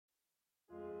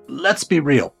Let's be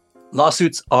real.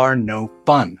 Lawsuits are no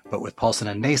fun, but with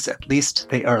Paulson & Nace, at least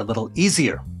they are a little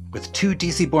easier. With two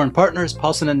DC-born partners,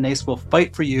 Paulson & Nace will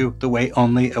fight for you the way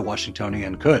only a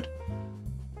Washingtonian could.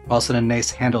 Paulson &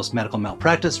 Nace handles medical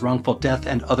malpractice, wrongful death,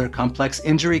 and other complex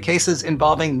injury cases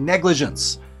involving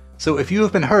negligence. So if you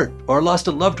have been hurt or lost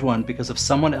a loved one because of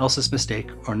someone else's mistake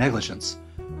or negligence,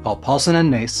 call Paulson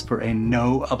 & Nace for a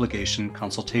no-obligation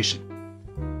consultation.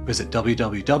 Visit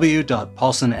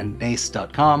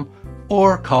www.paulsonandnace.com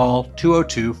or call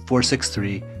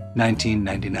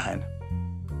 202-463-1999.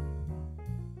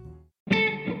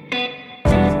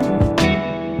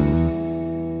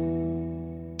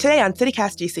 Today on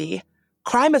CityCast DC,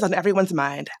 crime is on everyone's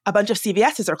mind. A bunch of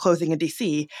CVSs are closing in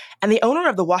DC, and the owner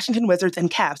of the Washington Wizards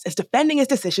and Cavs is defending his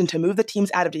decision to move the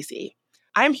teams out of DC.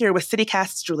 I'm here with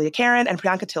CityCast's Julia Karen and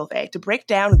Priyanka Tilve to break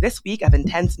down this week of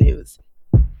intense news.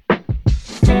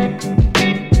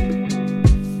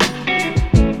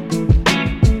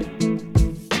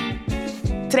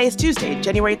 Today's Tuesday,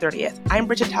 January 30th. I'm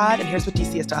Bridget Todd, and here's what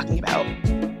DC is talking about.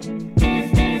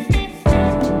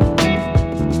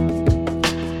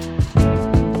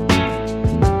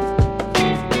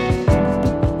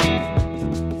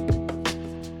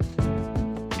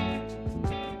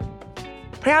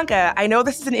 Priyanka, I know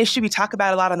this is an issue we talk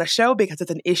about a lot on the show because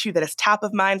it's an issue that is top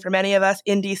of mind for many of us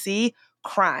in DC,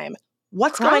 crime.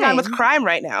 What's going on with crime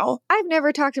right now? I've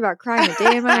never talked about crime a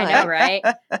day in my life. I know, right?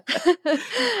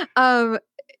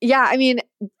 Yeah, I mean,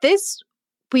 this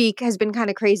week has been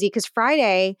kind of crazy because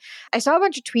Friday, I saw a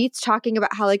bunch of tweets talking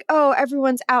about how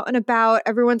everyone's out and about,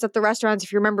 everyone's at the restaurants.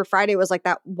 If you remember, Friday was like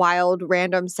that wild,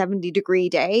 random 70-degree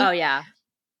day. Oh, yeah.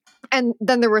 And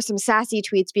then there were some sassy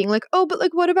tweets being like, oh, but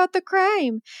what about the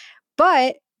crime?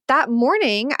 But that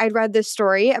morning, I'd read this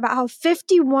story about how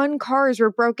 51 cars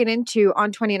were broken into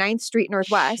on 29th Street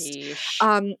Northwest.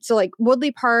 So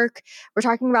Woodley Park, we're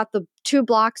talking about the 2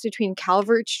 blocks between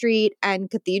Calvert Street and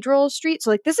Cathedral Street.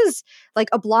 So this is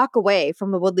a block away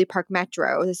from the Woodley Park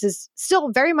Metro. This is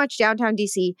still very much downtown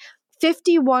DC.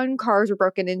 51 cars were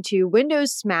broken into,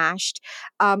 windows smashed.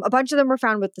 A bunch of them were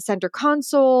found with the center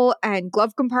console and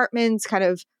glove compartments kind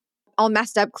of all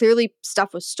messed up. Clearly,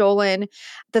 stuff was stolen.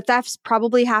 The thefts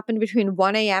probably happened between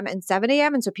 1 a.m. and 7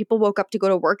 a.m. And so people woke up to go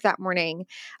to work that morning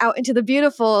out into the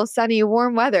beautiful, sunny,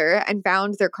 warm weather and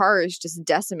found their cars just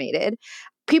decimated.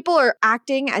 People are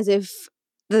acting as if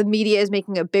the media is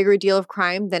making a bigger deal of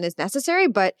crime than is necessary,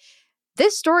 but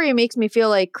this story makes me feel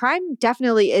like crime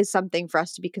definitely is something for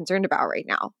us to be concerned about right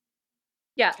now.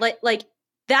 Yeah, like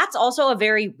that's also a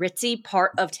very ritzy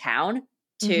part of town,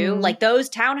 too. Mm-hmm. Those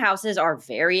townhouses are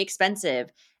very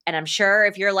expensive. And I'm sure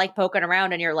if you're poking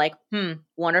around and you're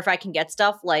wonder if I can get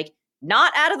stuff,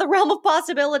 not out of the realm of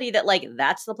possibility that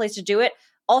that's the place to do it.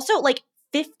 Also,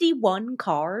 51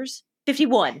 cars.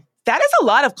 51. That is a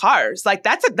lot of cars.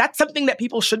 That's something that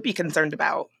people should be concerned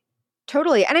about.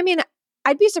 Totally. And I mean,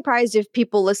 I'd be surprised if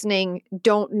people listening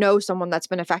don't know someone that's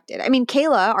been affected. I mean,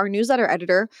 Kayla, our newsletter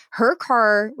editor, her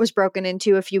car was broken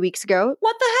into a few weeks ago.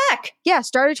 What the heck? Yeah,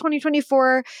 started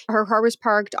 2024. Her car was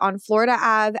parked on Florida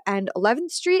Ave and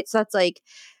 11th Street. So that's I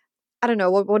don't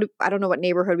know what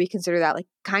neighborhood we consider that.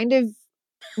 Kind of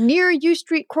near U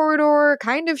Street corridor,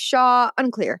 kind of Shaw,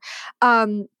 unclear.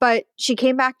 But she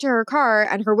came back to her car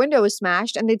and her window was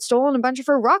smashed and they'd stolen a bunch of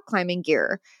her rock climbing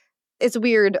gear. It's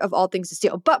weird of all things to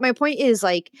steal. But my point is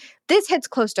this hits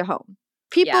close to home.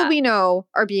 People we know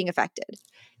are being affected.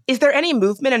 Is there any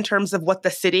movement in terms of what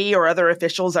the city or other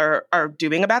officials are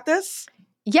doing about this?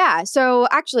 Yeah. So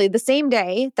actually, the same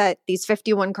day that these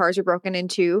 51 cars were broken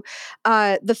into,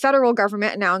 the federal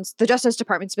government announced, the Justice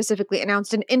Department specifically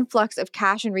announced an influx of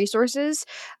cash and resources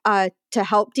to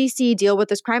help DC deal with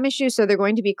this crime issue. So they're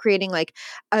going to be creating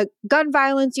a gun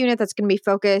violence unit that's going to be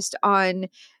focused on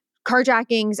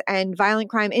carjackings and violent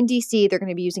crime in DC. They're going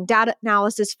to be using data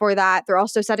analysis for that. They're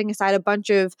also setting aside a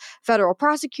bunch of federal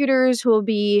prosecutors who will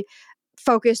be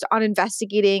focused on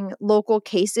investigating local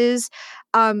cases.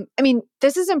 I mean,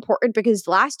 this is important because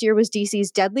last year was DC's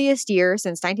deadliest year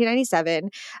since 1997.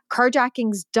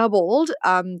 Carjackings doubled.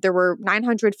 There were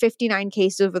 959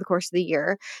 cases over the course of the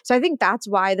year. So I think that's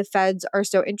why the feds are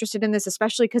so interested in this,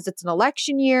 especially because it's an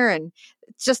election year and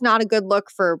it's just not a good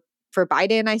look for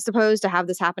Biden, I suppose, to have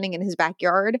this happening in his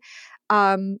backyard.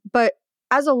 But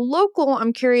as a local,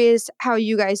 I'm curious how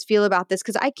you guys feel about this,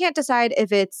 because I can't decide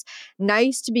if it's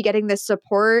nice to be getting this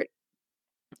support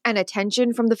and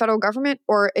attention from the federal government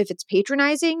or if it's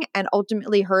patronizing and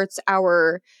ultimately hurts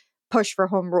our push for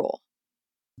home rule.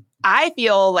 I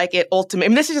feel like it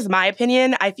ultimately, this is just my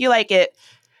opinion, I feel like it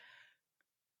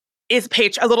is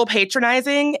a little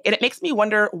patronizing, and it makes me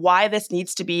wonder why this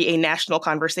needs to be a national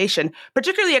conversation,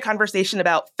 particularly a conversation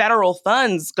about federal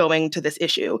funds going to this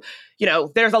issue.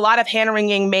 There's a lot of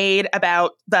hand-wringing made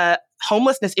about the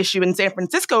homelessness issue in San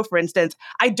Francisco, for instance.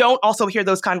 I don't also hear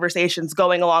those conversations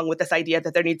going along with this idea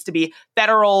that there needs to be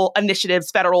federal initiatives,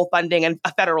 federal funding, and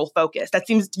a federal focus. That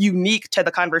seems unique to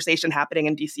the conversation happening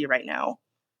in DC right now.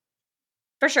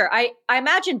 For sure. I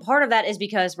imagine part of that is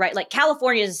because, right, like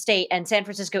California is a state and San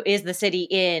Francisco is the city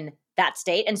in that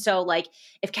state. And so, like,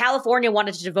 if California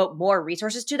wanted to devote more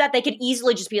resources to that, they could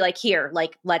easily just be like, here,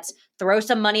 like, let's throw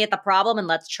some money at the problem and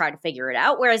let's try to figure it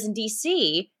out. Whereas in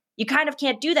DC, you kind of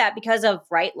can't do that because of,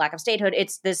 right, lack of statehood.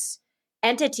 It's this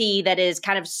entity that is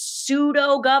kind of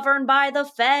pseudo-governed by the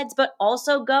feds, but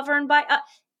also governed by,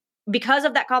 because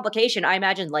of that complication, I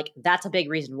imagine, like, that's a big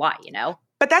reason why,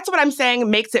 But that's what I'm saying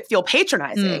makes it feel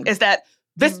patronizing, is that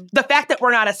the fact that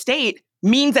we're not a state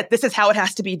means that this is how it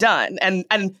has to be done. And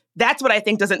that's what I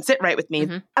think doesn't sit right with me.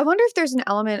 Mm-hmm. I wonder if there's an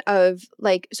element of,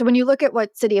 like, so when you look at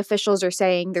what city officials are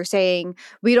saying, they're saying,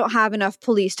 we don't have enough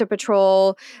police to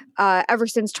patrol. Ever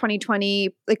since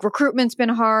 2020, like, recruitment's been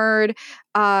hard.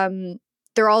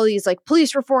 There are all these, like,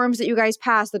 police reforms that you guys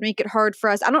passed that make it hard for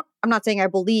us. I'm not saying I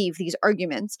believe these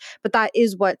arguments, but that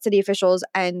is what city officials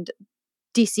and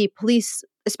DC police,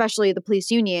 especially the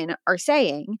police union, are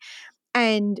saying.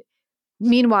 And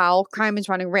meanwhile, crime is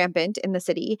running rampant in the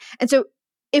city. And so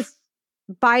if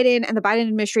Biden and the Biden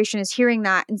administration is hearing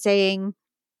that and saying,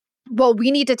 well, we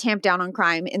need to tamp down on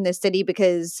crime in this city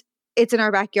because it's in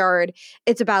our backyard,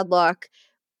 it's a bad look,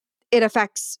 it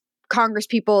affects Congress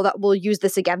people that will use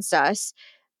this against us.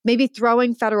 Maybe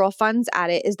throwing federal funds at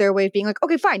it is their way of being like,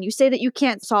 okay, fine, you say that you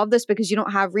can't solve this because you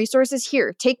don't have resources.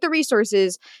 Here, take the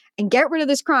resources and get rid of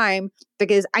this crime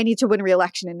because I need to win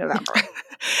re-election in November.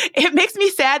 It makes me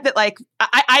sad that, like,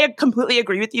 I completely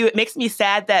agree with you. It makes me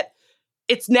sad that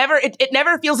it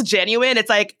never feels genuine. It's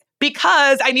like,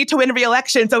 because I need to win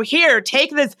re-election. So here,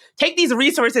 take these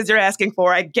resources you're asking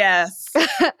for, I guess.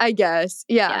 I guess.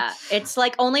 Yeah. It's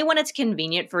like only when it's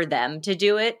convenient for them to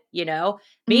do it,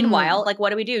 Meanwhile, like,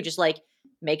 what do? Just like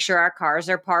make sure our cars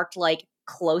are parked like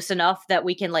close enough that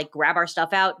we can like grab our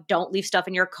stuff out. Don't leave stuff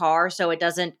in your car so it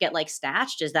doesn't get like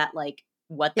snatched. Is that like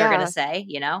what they're going to say,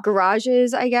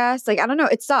 Garages, I guess. Like, I don't know.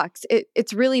 It sucks.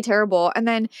 It's really terrible. And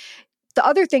then the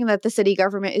other thing that the city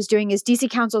government is doing is DC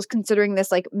Council is considering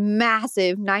this like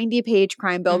massive 90-page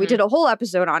crime bill. Mm-hmm. We did a whole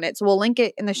episode on it, so we'll link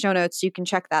it in the show notes so you can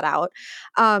check that out.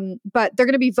 But they're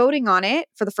going to be voting on it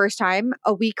for the first time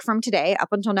a week from today. Up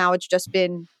until now, it's just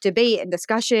been debate and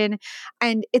discussion.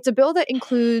 And it's a bill that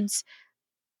includes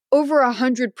over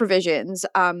 100 provisions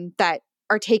that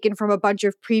are taken from a bunch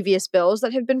of previous bills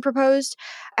that have been proposed.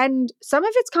 And some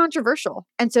of it's controversial.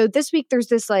 And so this week, there's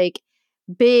this like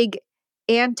big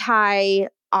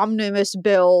anti-omnibus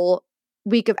bill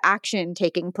week of action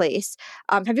taking place.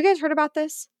 Have you guys heard about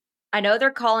this? I know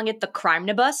they're calling it the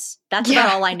Crime-nibus. That's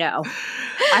about all I know.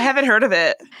 I haven't heard of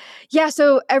it. Yeah,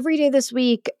 so every day this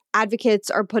week, advocates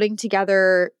are putting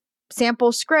together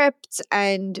sample scripts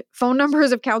and phone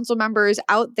numbers of council members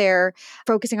out there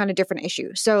focusing on a different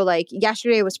issue. So like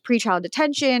yesterday was pretrial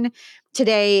detention.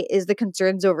 Today is the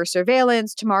concerns over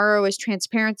surveillance. Tomorrow is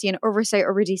transparency and oversight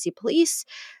over DC police.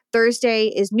 Thursday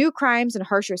is new crimes and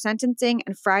harsher sentencing,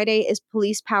 and Friday is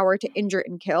police power to injure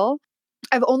and kill.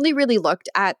 I've only really looked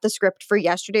at the script for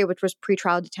yesterday, which was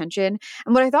pretrial detention.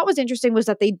 And what I thought was interesting was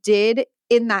that they did,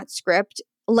 in that script,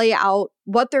 lay out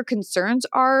what their concerns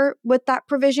are with that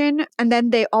provision. And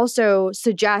then they also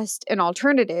suggest an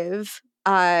alternative.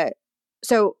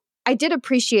 So I did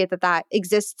appreciate that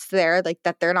exists there, like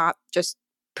that they're not just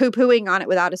poo-pooing on it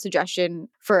without a suggestion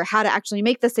for how to actually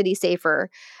make the city safer.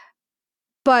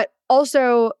 But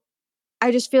also,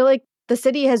 I just feel like the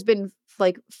city has been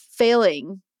like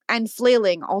failing and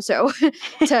flailing also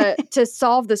to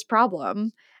solve this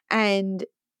problem. And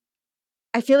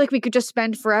I feel like we could just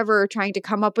spend forever trying to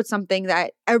come up with something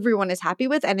that everyone is happy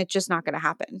with, and it's just not going to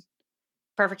happen.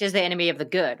 Perfect is the enemy of the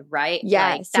good, right?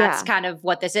 Yes. Like, that's kind of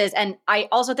what this is. And I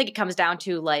also think it comes down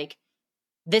to like,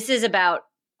 this is about,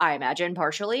 I imagine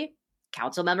partially,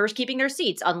 council members keeping their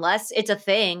seats, unless it's a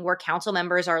thing where council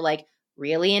members are like,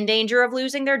 really in danger of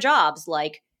losing their jobs.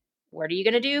 Like, what are you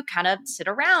going to do? Kind of sit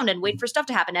around and wait for stuff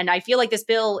to happen. And I feel like this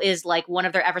bill is like one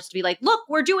of their efforts to be like, look,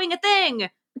 we're doing a thing.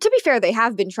 To be fair, they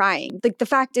have been trying. Like, the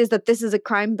fact is that this is a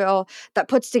crime bill that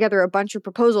puts together a bunch of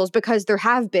proposals because there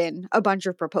have been a bunch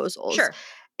of proposals. Sure.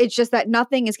 It's just that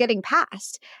nothing is getting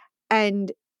passed.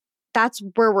 And that's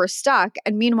where we're stuck.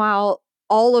 And meanwhile,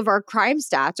 all of our crime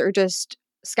stats are just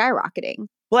skyrocketing.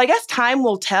 Well, I guess time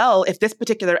will tell if this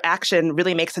particular action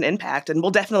really makes an impact, and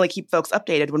we'll definitely keep folks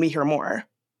updated when we hear more.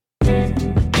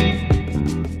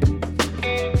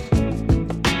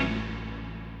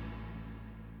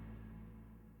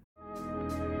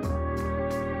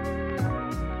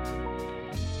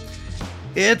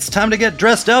 It's time to get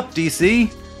dressed up,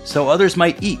 DC! So Others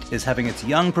Might Eat is having its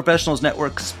Young Professionals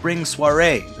Network Spring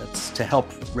Soiree. That's to help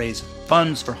raise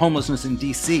funds for homelessness in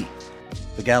DC.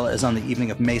 The gala is on the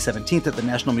evening of May 17th at the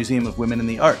National Museum of Women in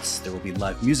the Arts. There will be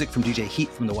live music from DJ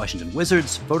Heat from the Washington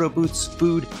Wizards, photo booths,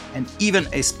 food, and even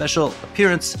a special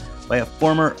appearance by a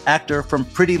former actor from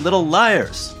Pretty Little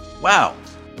Liars. Wow!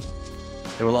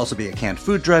 There will also be a canned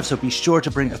food drive, so be sure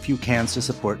to bring a few cans to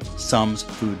support SUM's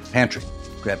Food Pantry.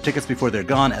 Grab tickets before they're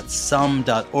gone at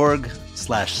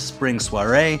sum.org/spring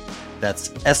soiree. That's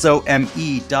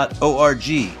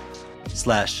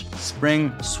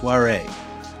SOME.org/spring soiree.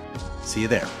 See you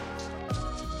there.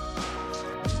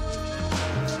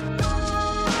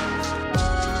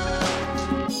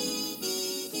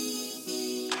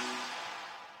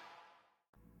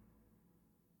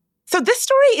 So this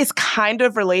story is kind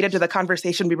of related to the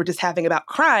conversation we were just having about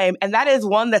crime, and that is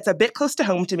one that's a bit close to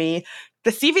home to me.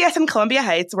 The CVS in Columbia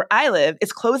Heights, where I live,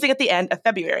 is closing at the end of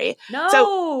February. No!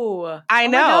 So, I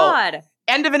know. Oh my God.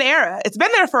 End of an era. It's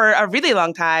been there for a really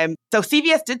long time. So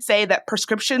CVS did say that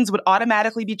prescriptions would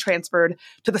automatically be transferred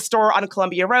to the store on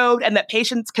Columbia Road and that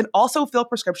patients can also fill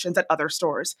prescriptions at other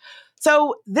stores.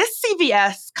 So this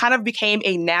CVS kind of became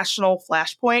a national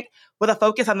flashpoint with a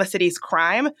focus on the city's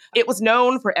crime. It was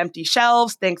known for empty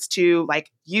shelves thanks to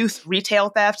like youth retail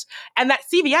theft. And that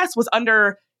CVS was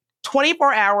under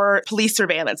 24-hour police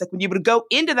surveillance. Like when you would go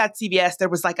into that CVS, there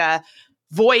was like a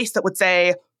voice that would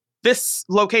say, this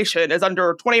location is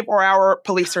under 24-hour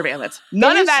police surveillance.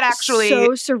 None of that actually...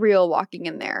 so surreal walking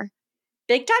in there.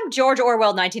 Big time George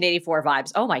Orwell 1984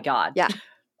 vibes. Oh my God. Yeah.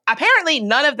 Apparently,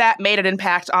 none of that made an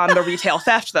impact on the retail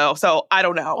theft, though, so I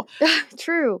don't know.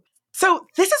 True. So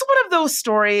this is one of those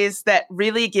stories that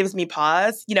really gives me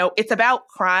pause. You know, it's about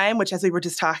crime, which, as we were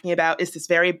just talking about, is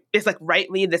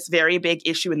rightly this very big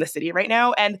issue in the city right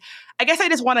now. And I guess I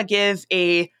just want to give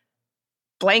a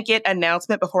blanket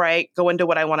announcement before I go into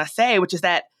what I want to say, which is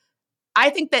that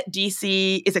I think that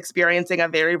DC is experiencing a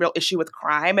very real issue with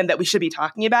crime and that we should be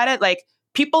talking about it. Like,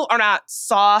 people are not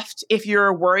soft if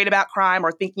you're worried about crime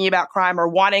or thinking about crime or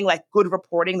wanting like good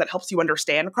reporting that helps you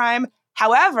understand crime.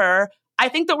 However, I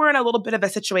think that we're in a little bit of a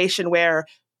situation where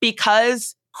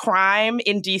because crime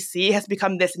in DC has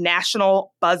become this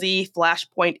national buzzy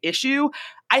flashpoint issue,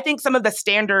 I think some of the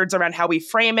standards around how we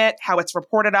frame it, how it's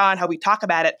reported on, how we talk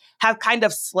about it have kind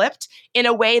of slipped in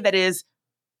a way that is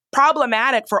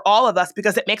problematic for all of us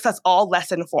because it makes us all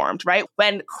less informed, right?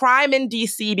 When crime in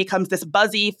DC becomes this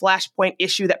buzzy flashpoint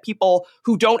issue that people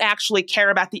who don't actually care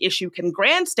about the issue can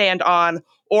grandstand on,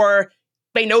 or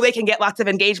they know they can get lots of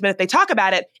engagement if they talk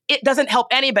about it, it doesn't help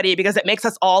anybody because it makes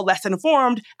us all less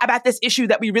informed about this issue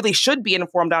that we really should be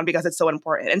informed on because it's so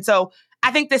important. And so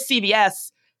I think this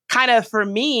CVS kind of, for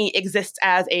me, exists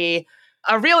as a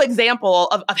real example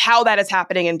of how that is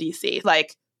happening in DC.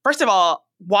 Like, first of all,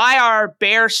 why are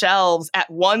bare shelves at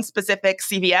one specific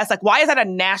CVS? Like, why is that a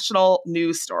national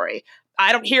news story?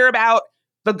 I don't hear about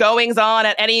the goings on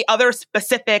at any other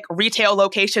specific retail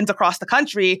locations across the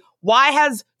country. Why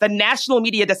has the national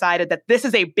media decided that this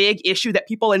is a big issue that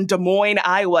people in Des Moines,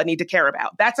 Iowa need to care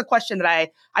about? That's a question that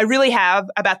I really have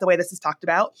about the way this is talked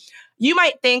about. You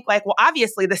might think like, well,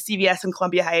 obviously the CVS in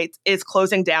Columbia Heights is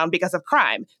closing down because of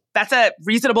crime. That's a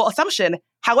reasonable assumption.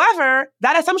 However,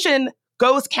 that assumption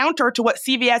goes counter to what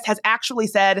CVS has actually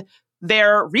said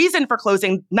their reason for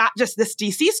closing not just this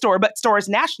DC store, but stores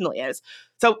nationally is.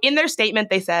 So in their statement,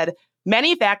 they said,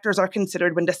 many factors are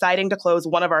considered when deciding to close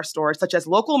one of our stores, such as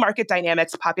local market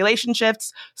dynamics, population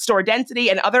shifts, store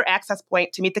density, and other access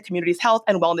point to meet the community's health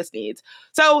and wellness needs.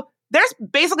 So there's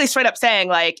basically straight up saying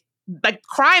like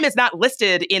crime is not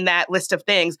listed in that list of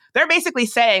things. They're basically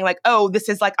saying like, oh, this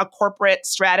is like a corporate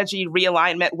strategy,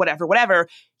 realignment, whatever.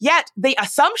 Yet the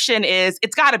assumption is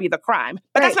it's got to be the crime,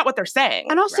 but That's not what they're saying.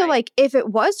 And also like if it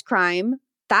was crime,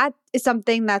 that is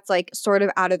something that's like sort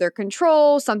of out of their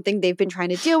control, something they've been trying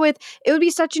to deal with. It would be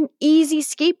such an easy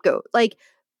scapegoat. Like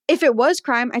if it was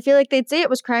crime, I feel like they'd say it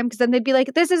was crime because then they'd be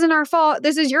like, this isn't our fault.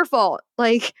 This is your fault.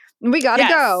 Like, we gotta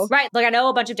go. Right. Like I know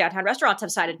a bunch of downtown restaurants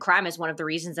have cited crime as one of the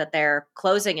reasons that they're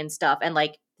closing and stuff. And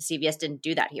like the CVS didn't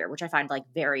do that here, which I find like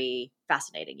very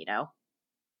fascinating, you know?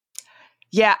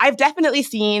 Yeah, I've definitely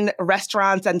seen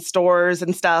restaurants and stores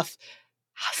and stuff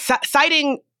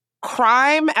citing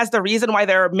crime as the reason why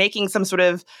they're making some sort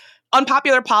of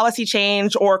unpopular policy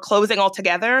change or closing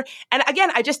altogether. And again,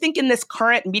 I just think in this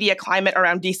current media climate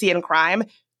around DC and crime,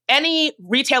 any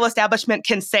retail establishment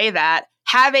can say that,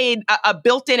 have a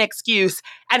built-in excuse,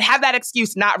 and have that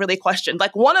excuse not really questioned.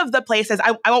 Like one of the places,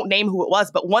 I won't name who it was,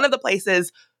 but one of the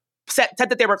places said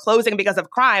that they were closing because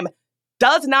of crime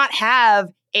does not have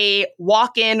a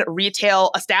walk-in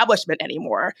retail establishment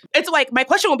anymore. It's like, my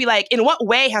question will be like, in what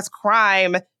way has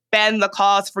crime been the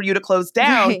cause for you to close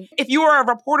down? Right. If you were a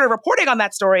reporter reporting on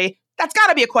that story, that's got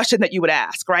to be a question that you would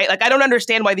ask, right? Like, I don't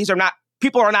understand why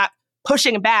people are not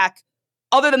pushing back,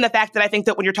 other than the fact that I think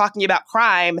that when you're talking about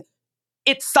crime,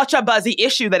 it's such a buzzy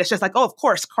issue that it's just like, oh, of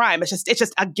course, crime. It's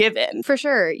just a given. For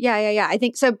sure. Yeah. I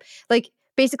think so. Like,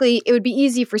 basically, it would be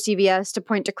easy for CVS to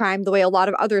point to crime the way a lot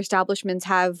of other establishments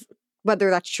have, whether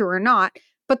that's true or not,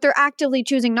 but they're actively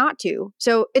choosing not to.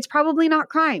 So it's probably not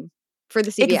crime for the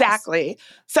CVS. Exactly.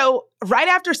 So right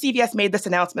after CVS made this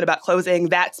announcement about closing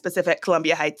that specific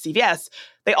Columbia Heights CVS,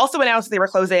 they also announced they were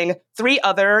closing 3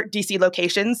 other DC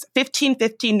locations.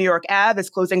 1515 New York Ave is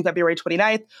closing February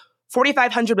 29th.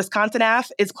 4500 Wisconsin Ave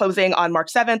is closing on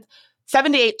March 7th.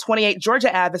 7828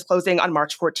 Georgia Ave is closing on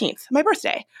March 14th, my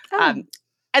birthday. Oh.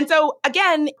 And so,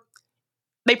 again,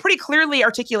 they pretty clearly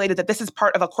articulated that this is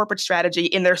part of a corporate strategy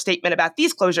in their statement about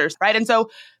these closures, right? And so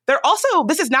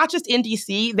this is not just in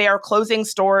DC, they are closing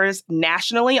stores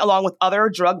nationally along with other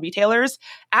drug retailers.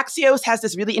 Axios has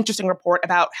this really interesting report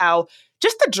about how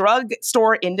just the drug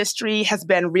store industry has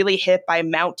been really hit by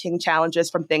mounting challenges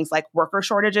from things like worker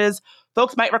shortages.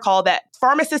 Folks might recall that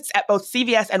pharmacists at both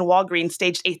CVS and Walgreens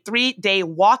staged a 3-day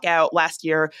walkout last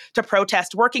year to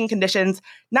protest working conditions,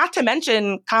 not to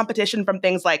mention competition from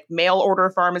things like mail order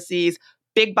pharmacies,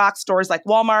 big box stores like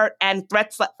Walmart, and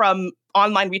threats from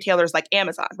online retailers like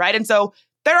Amazon, right? And so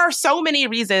there are so many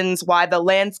reasons why the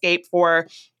landscape for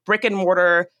brick and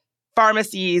mortar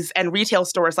pharmacies and retail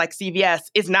stores like CVS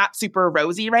is not super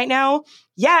rosy right now.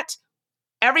 Yet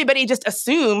everybody just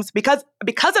assumes, because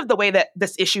of the way that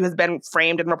this issue has been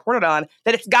framed and reported on,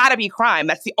 that it's got to be crime.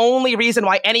 That's the only reason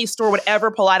why any store would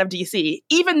ever pull out of DC,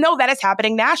 even though that is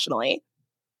happening nationally.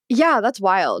 Yeah, that's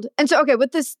wild. And so, okay,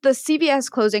 with the CVS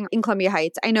closing in Columbia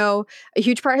Heights, I know a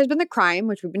huge part has been the crime,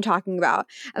 which we've been talking about.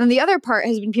 And then the other part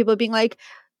has been people being like,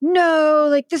 no,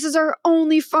 like, this is our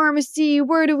only pharmacy.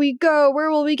 Where do we go? Where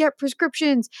will we get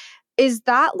prescriptions? Is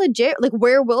that legit? Like,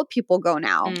 where will people go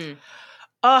now?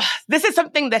 This is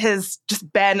something that has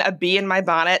just been a bee in my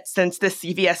bonnet since the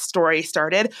CVS story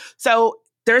started. So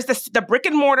there's the brick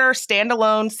and mortar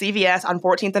standalone CVS on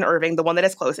 14th and Irving, the one that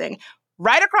is closing.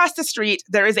 Right across the street,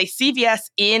 there is a CVS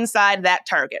inside that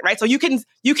Target, right? So you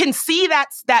can see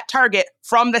that Target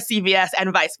from the CVS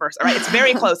and vice versa, right? It's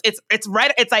very close. It's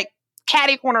right. It's like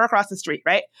catty corner across the street,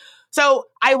 right? So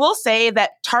I will say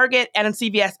that Target and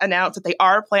CVS announced that they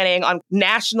are planning on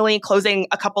nationally closing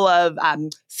a couple of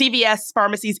CVS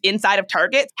pharmacies inside of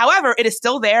Target. However, it is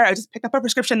still there. I just picked up a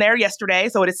prescription there yesterday,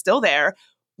 so it is still there.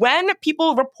 When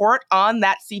people report on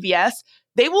that CVS,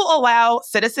 they will allow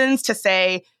citizens to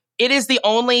say, it is the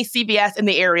only CVS in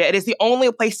the area. It is the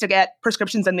only place to get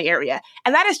prescriptions in the area.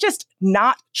 And that is just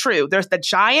not true. There's the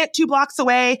Giant 2 blocks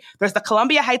away. There's the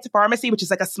Columbia Heights Pharmacy, which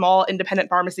is like a small independent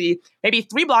pharmacy, maybe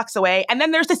 3 blocks away. And then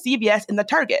there's the CVS in the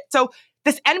Target. So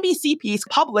this NBC piece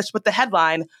published with the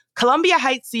headline, Columbia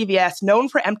Heights CVS known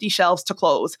for empty shelves to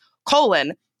close, :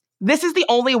 this is the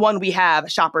only one we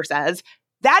have, shopper says.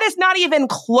 That is not even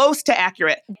close to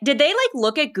accurate. Did they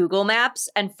look at Google Maps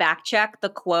and fact check the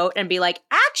quote and be like,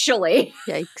 actually?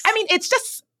 Yikes. I mean, it's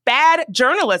just bad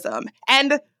journalism.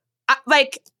 And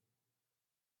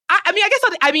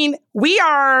we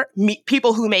are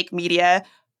people who make media.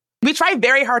 We try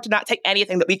very hard to not take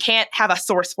anything that we can't have a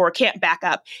source for, can't back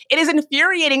up. It is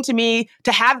infuriating to me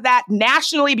to have that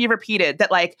nationally be repeated,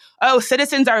 that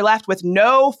citizens are left with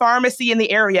no pharmacy in the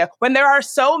area when there are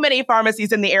so many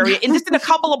pharmacies in the area in just in a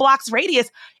couple of blocks radius.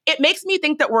 It makes me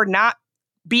think that we're not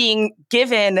being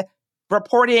given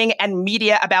reporting and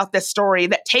media about this story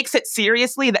that takes it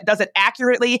seriously, that does it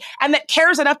accurately, and that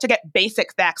cares enough to get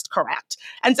basic facts correct.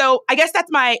 And so I guess that's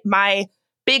my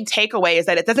big takeaway, is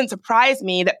that it doesn't surprise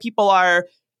me that people are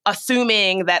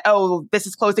assuming that, this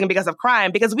is closing because of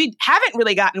crime, because we haven't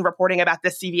really gotten reporting about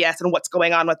this CVS and what's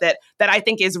going on with it that I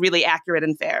think is really accurate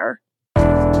and fair.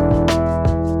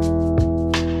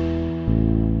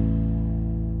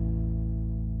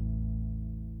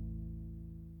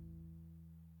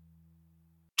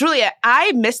 Julia,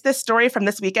 I missed this story from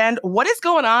this weekend. What is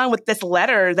going on with this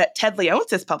letter that Ted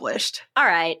Leonsis published? All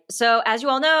right. So as you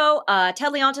all know,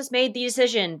 Ted Leonsis made the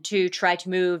decision to try to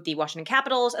move the Washington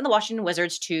Capitals and the Washington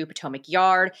Wizards to Potomac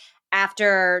Yard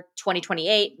after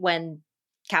 2028, when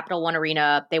Capital One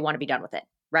Arena, they want to be done with it,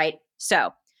 right?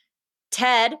 So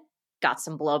Ted got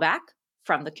some blowback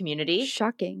from the community.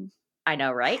 Shocking. I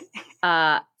know, right?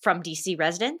 From DC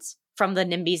residents, from the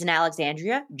NIMBYs in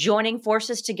Alexandria, joining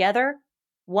forces together.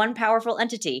 One powerful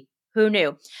entity. Who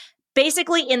knew?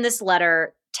 Basically, in this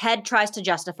letter, Ted tries to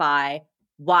justify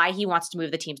why he wants to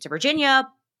move the teams to Virginia.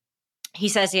 He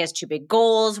says he has two big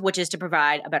goals, which is to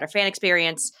provide a better fan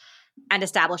experience and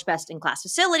establish best-in-class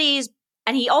facilities.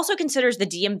 And he also considers the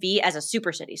DMV as a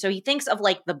super city. So he thinks of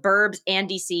like the burbs and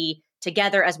DC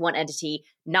together as one entity,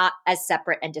 not as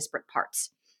separate and disparate parts.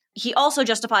 He also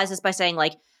justifies this by saying,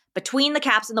 like, between the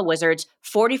Caps and the Wizards,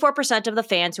 44% of the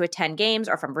fans who attend games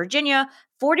are from Virginia,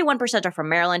 41% are from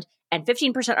Maryland, and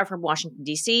 15% are from Washington,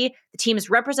 D.C. The teams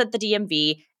represent the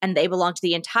DMV, and they belong to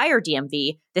the entire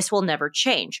DMV. This will never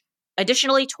change.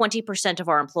 Additionally, 20% of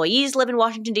our employees live in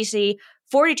Washington, D.C.,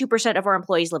 42% of our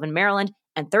employees live in Maryland,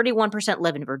 and 31%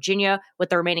 live in Virginia, with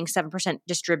the remaining 7%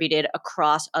 distributed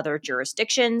across other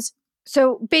jurisdictions.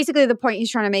 So basically the point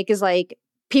he's trying to make is like,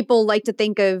 people like to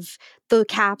think of the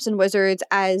Caps and Wizards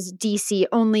as DC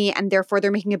only, and therefore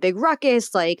they're making a big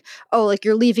ruckus, like, oh, like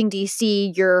you're leaving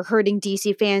DC, you're hurting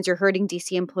DC fans, you're hurting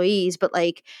DC employees. But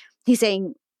like he's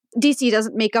saying, DC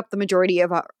doesn't make up the majority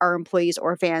of our employees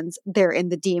or fans. They're in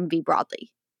the DMV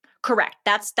broadly. Correct.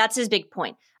 That's his big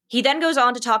point. He then goes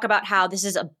on to talk about how this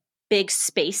is a big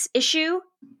space issue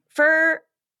for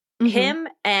him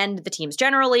and the teams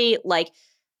generally. Like,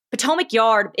 Potomac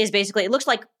Yard is basically, it looks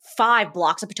like 5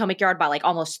 blocks of Potomac Yard by like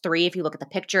almost 3. If you look at the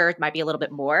picture, it might be a little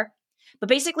bit more. But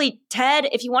basically, Ted,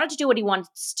 if he wanted to do what he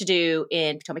wants to do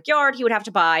in Potomac Yard, he would have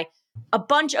to buy a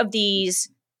bunch of these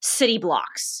city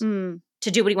blocks to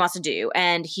do what he wants to do.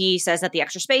 And he says that the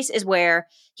extra space is where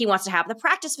he wants to have the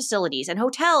practice facilities and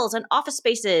hotels and office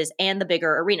spaces and the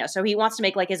bigger arena. So he wants to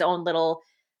make like his own little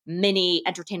mini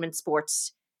entertainment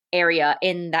sports area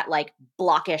in that like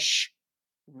blockish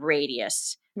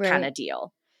radius kind of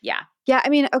deal. Yeah. Yeah. I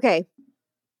mean, okay.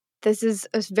 This is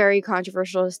a very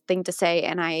controversial thing to say.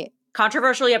 And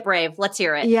controversial yet brave. Let's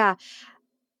hear it. Yeah.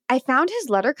 I found his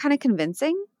letter kind of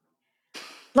convincing.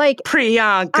 Like,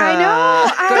 Priyanka.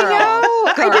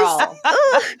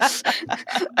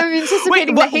 I'm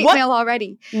anticipating the hate mail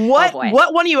already. What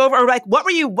won you over? Or like, what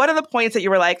are the points that you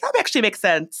were like, that actually makes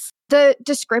sense? The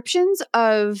descriptions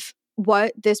of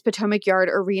what this Potomac Yard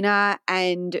arena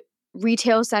and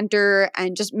retail center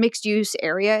and just mixed use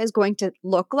area is going to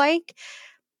look like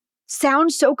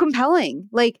sounds so compelling.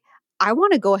 Like, I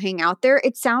want to go hang out there.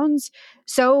 It sounds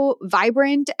so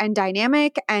vibrant and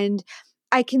dynamic, and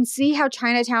I can see how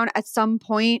Chinatown at some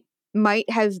point might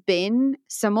have been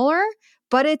similar,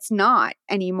 but it's not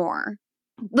anymore.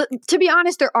 To be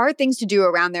honest, there are things to do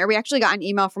around there. We actually got an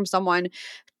email from someone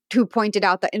who pointed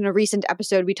out that in a recent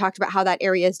episode, we talked about how that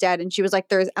area is dead. And she was like,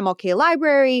 there's MLK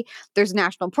Library, there's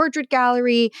National Portrait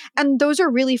Gallery, and those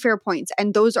are really fair points.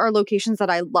 And those are locations that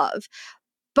I love.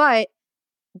 But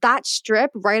that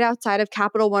strip right outside of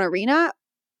Capital One Arena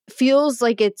feels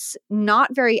like it's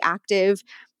not very active.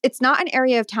 It's not an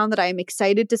area of town that I'm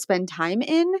excited to spend time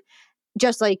in,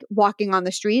 just like walking on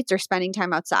the streets or spending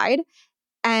time outside.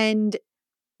 And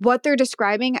what they're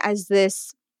describing as their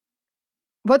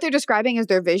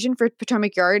vision for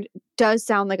Potomac Yard does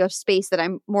sound like a space that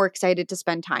I'm more excited to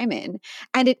spend time in.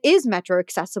 And it is metro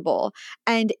accessible.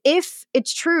 And if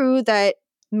it's true that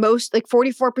most, like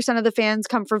 44% of the fans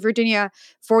come from Virginia,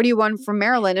 41% from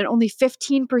Maryland, and only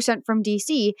 15% from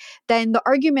DC, then the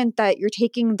argument that you're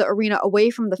taking the arena away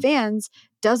from the fans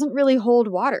doesn't really hold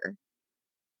water.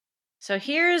 So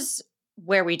here's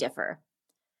where we differ.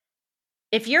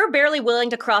 If you're barely willing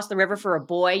to cross the river for a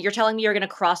boy, you're telling me you're going to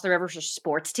cross the river for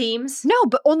sports teams? No,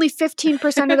 but only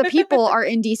 15% of the people are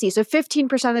in DC. So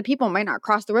 15% of the people might not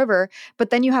cross the river. But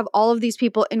then you have all of these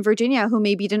people in Virginia who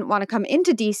maybe didn't want to come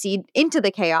into DC, into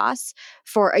the chaos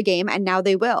for a game, and now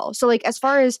they will. So like, as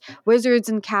far as Wizards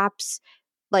and Caps,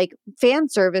 like fan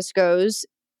service goes,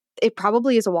 it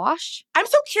probably is a wash. I'm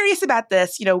so curious about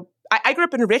this. You know, I grew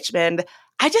up in Richmond.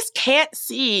 I just can't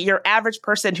see your average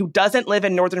person who doesn't live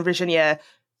in Northern Virginia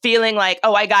feeling like,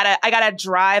 oh, I gotta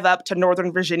drive up to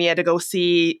Northern Virginia to go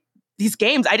see these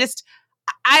games. I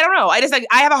don't know.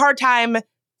 I have a hard time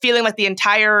feeling like the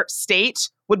entire state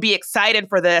would be excited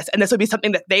for this, and this would be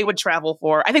something that they would travel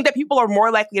for. I think that people are more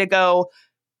likely to go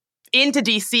into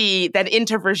DC than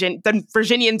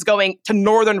Virginians going to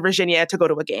Northern Virginia to go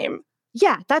to a game.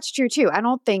 Yeah, that's true too. I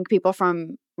don't think people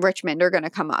from Richmond are going to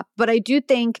come up, but I do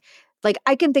think, like,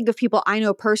 I can think of people I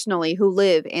know personally who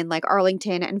live in like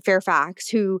Arlington and Fairfax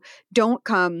who don't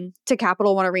come to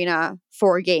Capital One Arena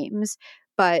for games,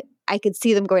 but I could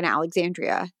see them going to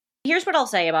Alexandria. Here's what I'll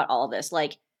say about all of this.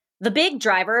 Like, the big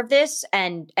driver of this,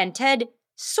 and Ted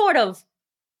sort of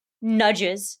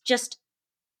nudges, just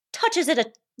touches it a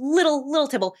little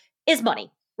tibble, is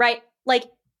money, right?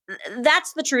 Like,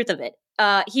 that's the truth of it.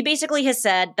 He basically has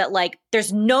said that, like,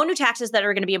 there's no new taxes that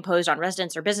are going to be imposed on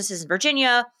residents or businesses in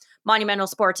Virginia. Monumental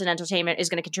Sports and Entertainment is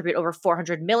going to contribute over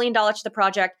 $400 million to the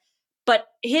project. But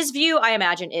his view, I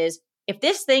imagine, is if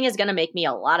this thing is going to make me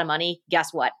a lot of money,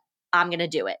 guess what? I'm going to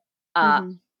do it.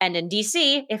 And in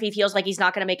DC, if he feels like he's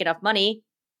not going to make enough money,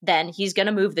 then he's going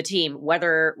to move the team,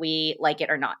 whether we like it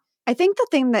or not. I think the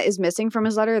thing that is missing from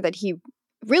his letter that he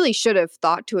really should have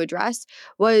thought to address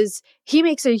was he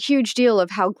makes a huge deal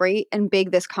of how great and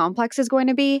big this complex is going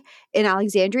to be in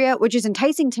Alexandria, which is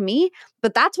enticing to me,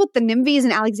 but that's what the NIMBYs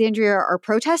in Alexandria are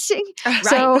protesting. Right.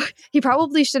 So he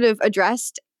probably should have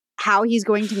addressed how he's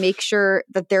going to make sure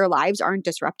that their lives aren't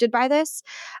disrupted by this.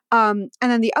 And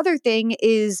then the other thing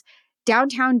is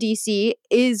downtown DC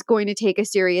is going to take a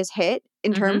serious hit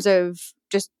in terms of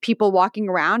just people walking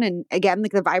around. And again,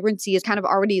 like the vibrancy is kind of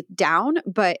already down,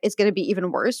 but it's going to be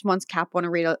even worse once Cap One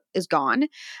Arena is gone.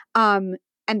 And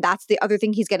that's the other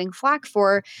thing he's getting flack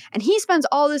for. And he spends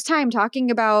all this time talking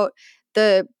about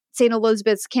the St.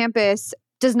 Elizabeth's campus,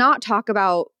 does not talk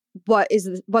about what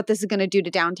this is going to do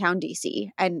to downtown DC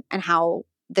and how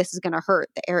this is going to hurt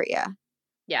the area.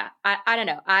 Yeah, I don't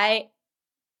know.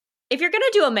 If you're going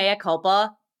to do a mea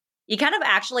culpa, you kind of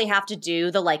actually have to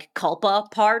do the like culpa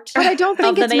part. But I don't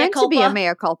think it's meant to be a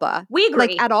mea culpa. We agree.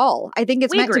 Like at all. I think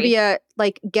it's meant to be a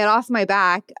like, get off my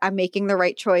back. I'm making the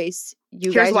right choice.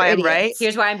 You guys are idiots. Right.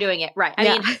 Here's why I'm doing it. Right. I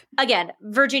mean, again,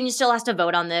 Virginia still has to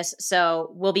vote on this,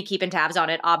 so we'll be keeping tabs on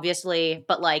it, obviously.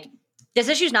 But like, this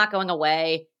issue's not going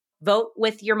away. Vote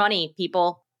with your money,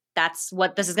 people. That's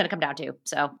what this is going to come down to.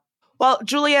 So. Well,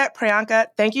 Julia, Priyanka,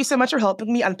 thank you so much for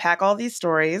helping me unpack all these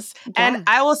stories. Yeah. And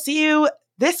I will see you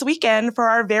this weekend for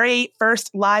our very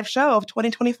first live show of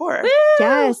 2024. Woo!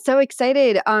 Yes, so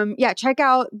excited. Check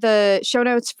out the show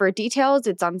notes for details.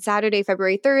 It's on Saturday,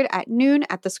 February 3rd at noon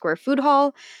at the Square Food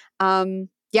Hall.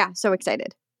 So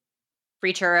excited.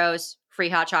 Free churros, free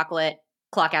hot chocolate,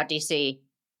 clock out DC.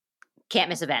 Can't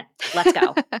miss event. Let's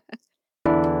go.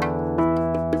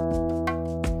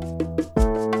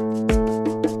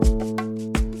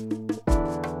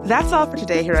 That's all for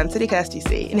today here on CityCast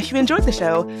DC. And if you enjoyed the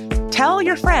show, tell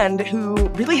your friend who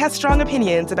really has strong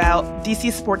opinions about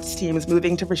DC sports teams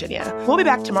moving to Virginia. We'll be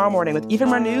back tomorrow morning with even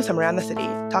more news from around the city.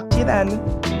 Talk to you then.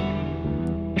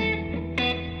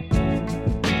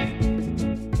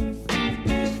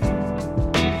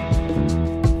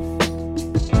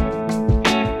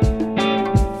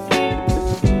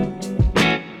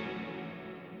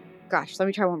 Gosh, let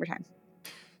me try one more time.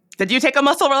 Did you take a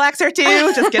muscle relaxer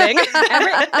too? Just kidding.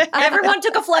 Everyone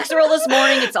took a Flexeril this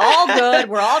morning. It's all good.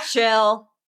 We're all chill.